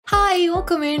Hi,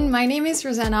 welcome in. My name is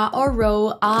Rosanna, or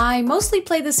Ro. I mostly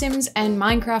play The Sims and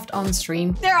Minecraft on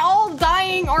stream. They're all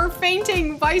dying or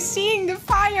fainting by seeing the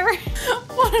fire.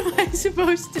 What am I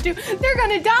supposed to do? They're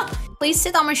gonna die. Please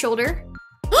sit on my shoulder.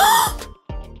 I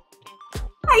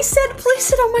said please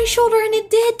sit on my shoulder and it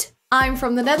did. I'm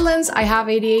from the Netherlands, I have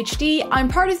ADHD, I'm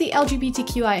part of the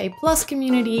LGBTQIA+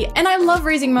 community, and I love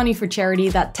raising money for charity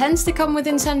that tends to come with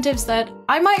incentives that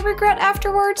I might regret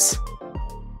afterwards.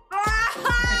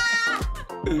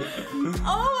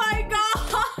 Oh my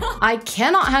god! I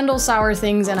cannot handle sour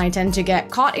things and I tend to get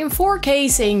caught in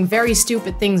 4K saying very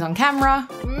stupid things on camera.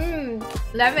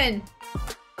 Lemon.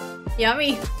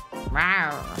 Yummy.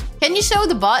 Can you show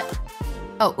the butt?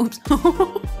 Oh, oops.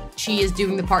 She is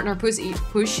doing the partner pussy.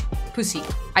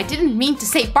 I didn't mean to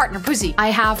say partner pussy.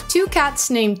 I have two cats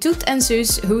named Toot and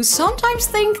Sus who sometimes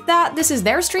think that this is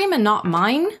their stream and not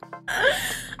mine.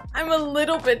 I'm a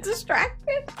little bit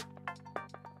distracted.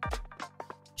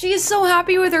 She is so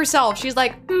happy with herself. She's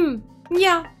like,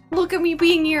 yeah, look at me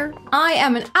being here. I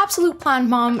am an absolute plant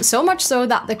mom, so much so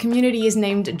that the community is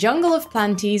named Jungle of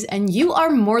Planties, and you are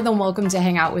more than welcome to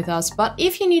hang out with us. But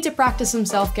if you need to practice some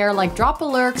self-care like drop a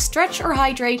lurk, stretch or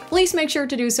hydrate, please make sure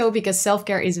to do so because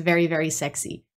self-care is very, very sexy.